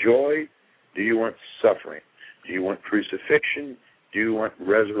you want joy? Do you want suffering? Do you want crucifixion? Do you want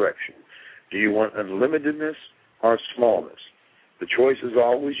resurrection? Do you want unlimitedness or smallness? The choice is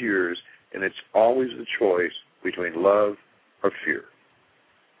always yours, and it's always the choice between love or fear.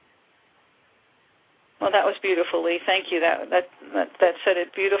 Well, that was beautiful, Lee. Thank you. That said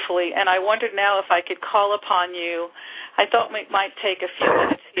it beautifully. And I wondered now if I could call upon you. I thought we might take a few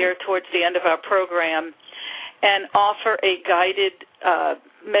minutes here towards the end of our program and offer a guided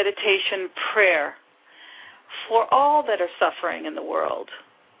meditation prayer for all that are suffering in the world,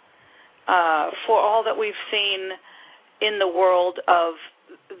 for all that we've seen in the world of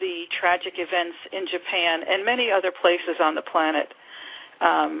the tragic events in Japan and many other places on the planet,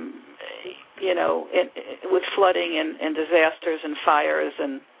 with flooding and disasters and fires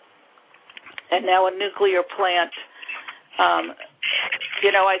and now a nuclear plant. I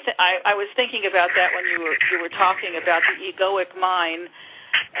was thinking about that when you were talking about the egoic mind,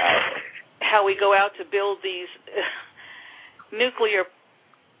 how we go out to build these nuclear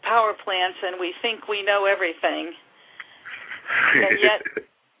power plants and we think we know everything,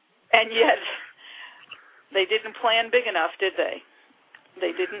 and yet they didn't plan big enough, did they?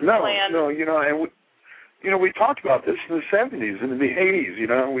 They didn't plan. No, and we talked about this in the 70s and in the 80s,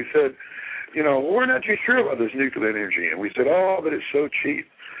 and we said, we're not too sure about this nuclear energy. And we said, but it's so cheap,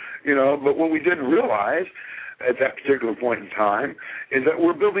 But what we didn't realize at that particular point in time is that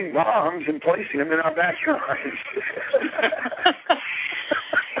we're building bombs and placing them in our backyards.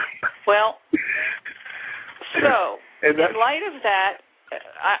 Well, so in light of that,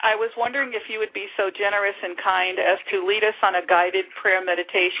 I was wondering if you would be so generous and kind as to lead us on a guided prayer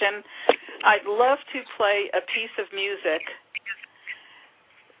meditation. I'd love to play a piece of music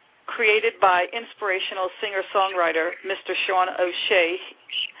created by inspirational singer-songwriter Mr. Sean O'Shea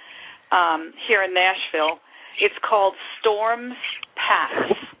here in Nashville. It's called Storms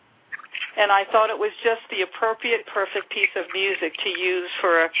Pass. And I thought it was just the appropriate, perfect piece of music to use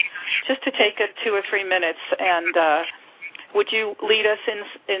just to take 2 or 3 minutes. And would you lead us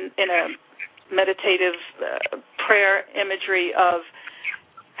in a meditative prayer imagery of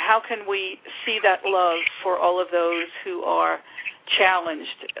how can we see that love for all of those who are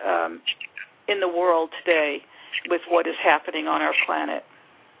challenged in the world today with what is happening on our planet?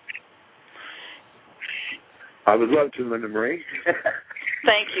 I would love to, Linda Marie.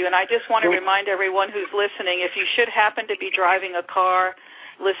 Thank you. And I just want to remind everyone who's listening, if you should happen to be driving a car,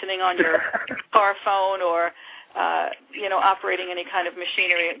 listening on your car phone or operating any kind of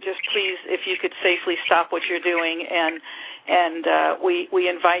machinery, just please, if you could safely stop what you're doing, and we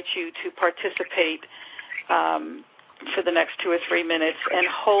invite you to participate for the next 2 or 3 minutes and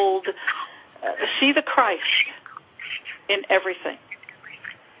see the Christ in everything.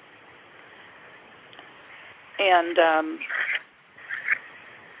 And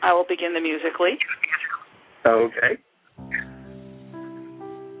I will begin the music, Lee. Okay.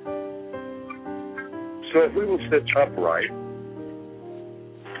 So if we will sit upright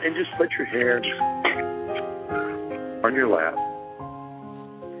and just put your hands on your lap,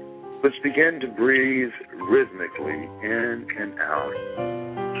 let's begin to breathe rhythmically in and out,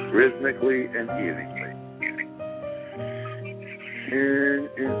 rhythmically and evenly. In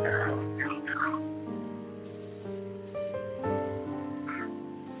and out.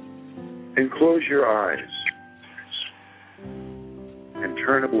 And close your eyes and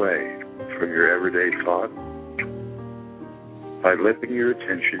turn away from your everyday thought by letting your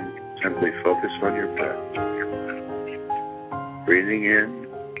attention simply focus on your breath, breathing in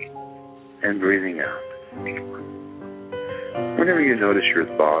and breathing out. Whenever you notice your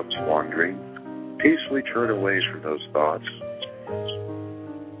thoughts wandering, peacefully turn away from those thoughts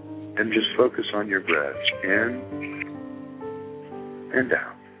and just focus on your breath in and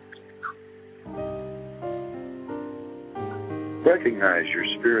out. Recognize your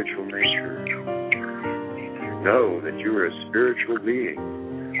spiritual nature. Know that you are a spiritual being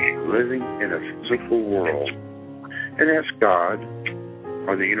living in a physical world, and ask God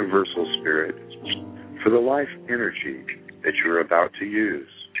or the universal spirit for the life energy that you are about to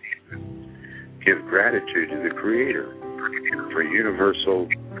use. Give gratitude to the Creator for universal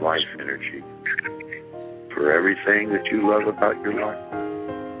life energy, for everything that you love about your life,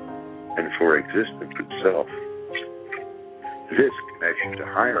 and for existence itself. This connection to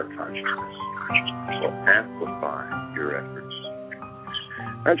higher consciousness will amplify your efforts.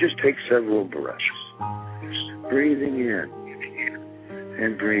 Now just take several breaths, breathing in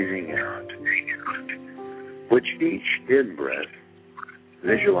and breathing out. With each in-breath,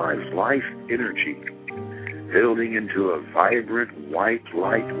 visualize life energy building into a vibrant white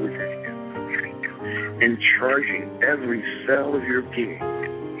light within you and charging every cell of your being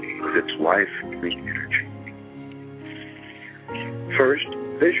with its life-giving energy. First,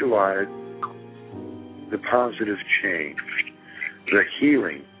 visualize the positive change, the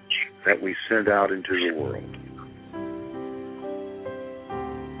healing that we send out into the world.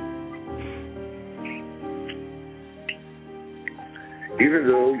 Even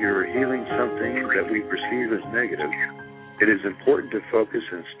though you're healing something that we perceive as negative, it is important to focus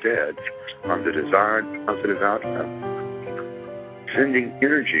instead on the desired positive outcome. Sending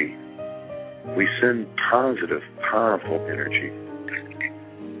energy, we send positive, powerful energy,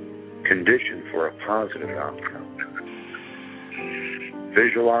 conditioned for a positive outcome.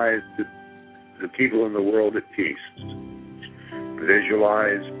 Visualize the people in the world at peace.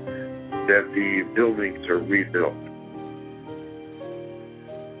 Visualize that the buildings are rebuilt.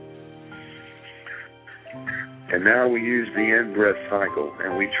 And now we use the in-breath cycle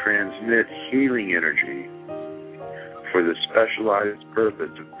and we transmit healing energy for the specialized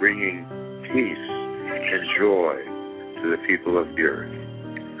purpose of bringing peace and joy to the people of the earth.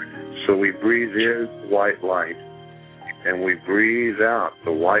 So we breathe in white light and we breathe out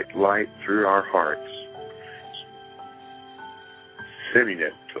the white light through our hearts, sending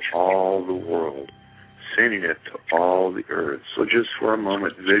it to all the world, sending it to all the earth. So just for a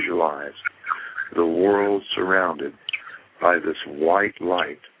moment, visualize the world surrounded by this white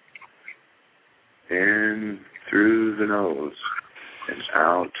light, in through the nose and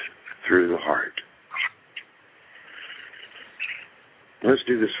out through the heart. Let's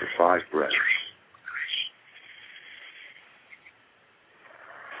do this for 5 breaths.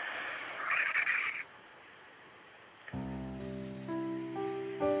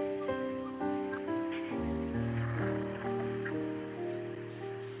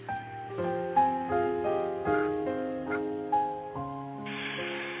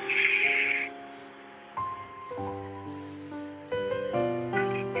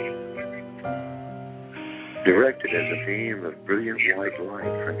 Directed as a beam of brilliant white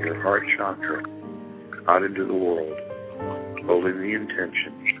light from your heart chakra out into the world, holding the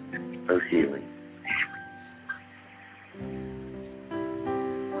intention of healing.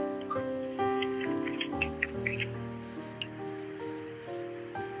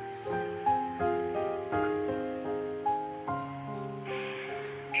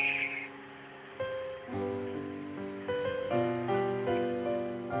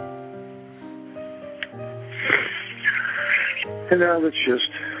 And now let's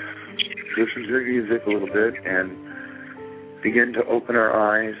just listen to the music a little bit and begin to open our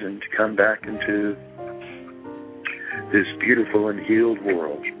eyes and to come back into this beautiful and healed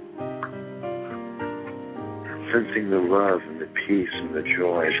world, sensing the love and the peace and the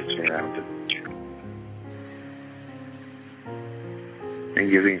joy that surrounds it,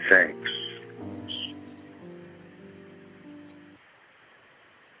 and giving thanks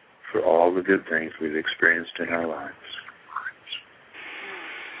for all the good things we've experienced in our lives.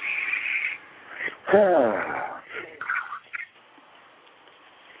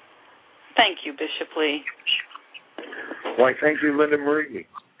 Thank you, Bishop Lee. Why, thank you, Linda Marie.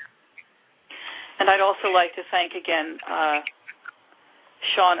 And I'd also like to thank again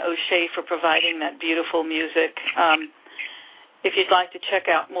Sean O'Shea for providing that beautiful music. If you'd like to check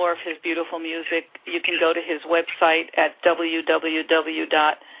out more of his beautiful music, you can go to his website at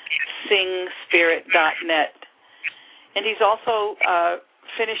www.singspirit.net. And he's also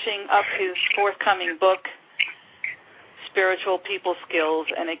finishing up his forthcoming book, Spiritual People Skills,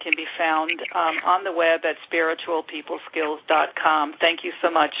 and it can be found on the web at spiritualpeopleskills.com. Thank you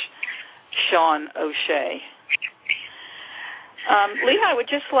so much, Sean O'Shea. Lee, I would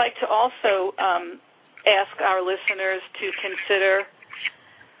just like to also ask our listeners to consider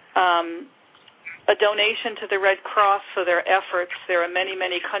a donation to the Red Cross for their efforts. There are many,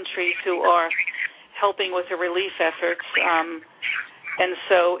 many countries who are helping with the relief efforts. And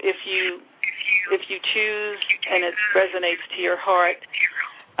so if you choose and it resonates to your heart,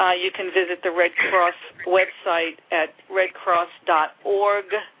 you can visit the Red Cross website at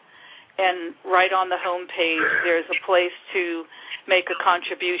redcross.org, and right on the home page there's a place to make a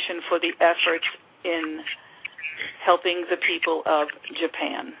contribution for the efforts in helping the people of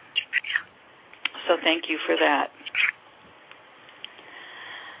Japan. So thank you for that.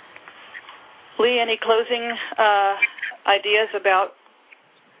 Lee, any closing ideas about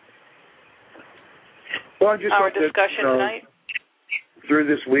Well, I just our hope discussion that, tonight? Through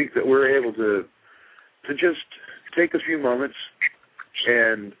this week that we're able to just take a few moments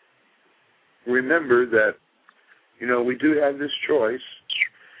and remember that, we do have this choice,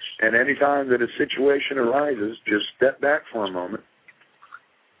 and any time that a situation arises, just step back for a moment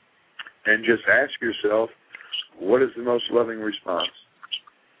and just ask yourself, what is the most loving response?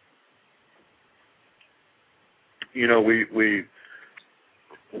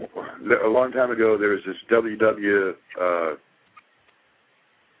 A long time ago, there was this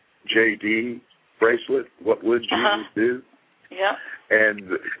WWJD bracelet, What Would Jesus Do? Yeah.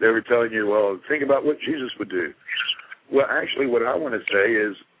 And they were telling you, well, think about what Jesus would do. Well, actually, what I want to say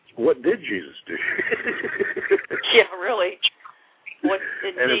is, what did Jesus do? Yeah, really.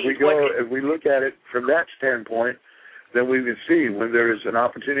 And if we look at it from that standpoint, then we can see when there is an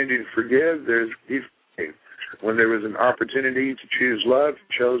opportunity to forgive, he forgave. When there was an opportunity to choose love, he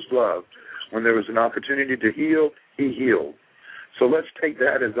chose love. When there was an opportunity to heal, he healed. So let's take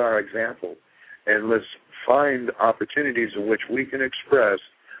that as our example, and let's find opportunities in which we can express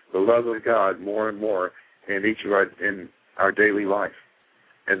the love of God more and more in our daily life.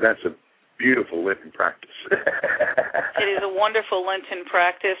 And that's a beautiful Lenten practice. It is a wonderful Lenten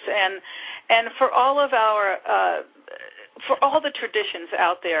practice, and for all of our for all the traditions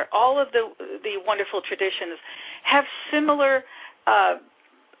out there, all of the wonderful traditions have similar paths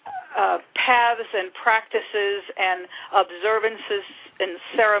and practices and observances and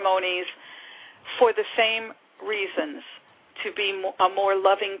ceremonies for the same reasons: to be a more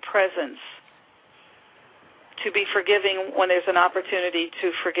loving presence, to be forgiving when there's an opportunity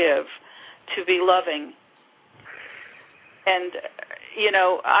to forgive, to be loving. And,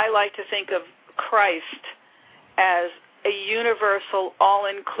 I like to think of Christ as a universal,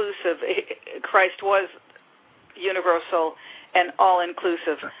 all-inclusive. Christ was universal and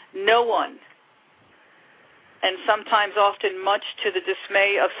all-inclusive. No one, and sometimes often much to the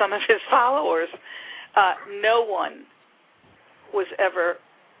dismay of some of his followers, no one was ever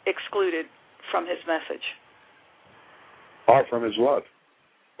excluded from his message. Or from his love.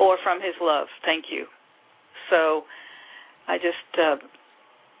 Or from his love. Thank you. So I just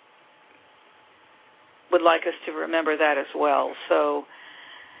would like us to remember that as well. So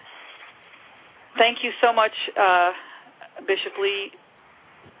thank you so much, Bishop Lee,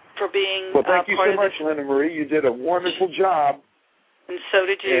 for being well, thank you part so of much, this. Linda Marie. You did a wonderful job. And so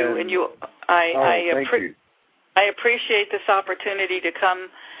did you. And you. thank you. I appreciate this opportunity to come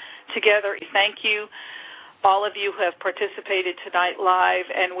together. Thank you, all of you who have participated tonight live,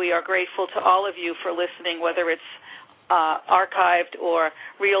 and we are grateful to all of you for listening, whether it's archived or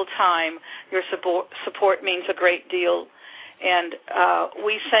real time. Your support means a great deal, and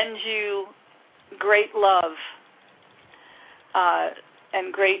we send you great love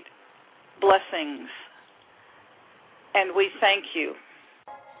and great blessings, and we thank you.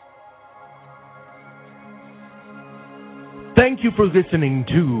 Thank you for listening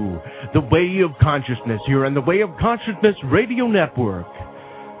to The Way of Consciousness here on the Way of Consciousness Radio Network,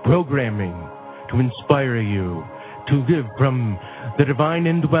 programming to inspire you to live from the divine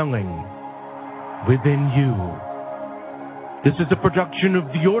indwelling within you. This is a production of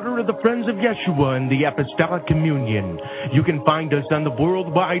the Order of the Friends of Yeshua and the Apostolic Communion. You can find us on the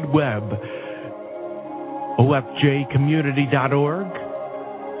World Wide Web, ofjcommunity.org,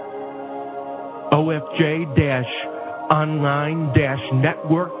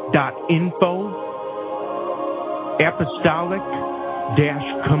 ofj-online-network.info,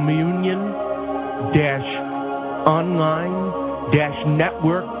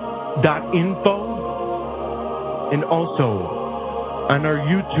 apostolic-online-network.info, and also on our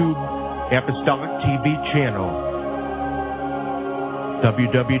YouTube Apostolic TV channel,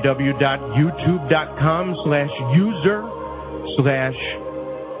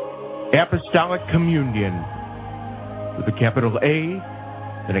 www.youtube.com/user/Apostolic Communion, with a capital A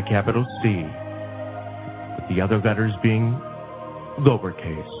and a capital C, with the other letters being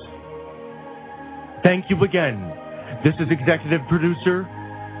lowercase. Thank you again. This is executive producer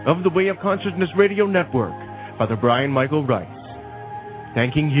of the Way of Consciousness Radio Network, Father Brian Michael Rice,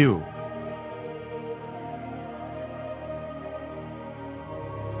 thanking you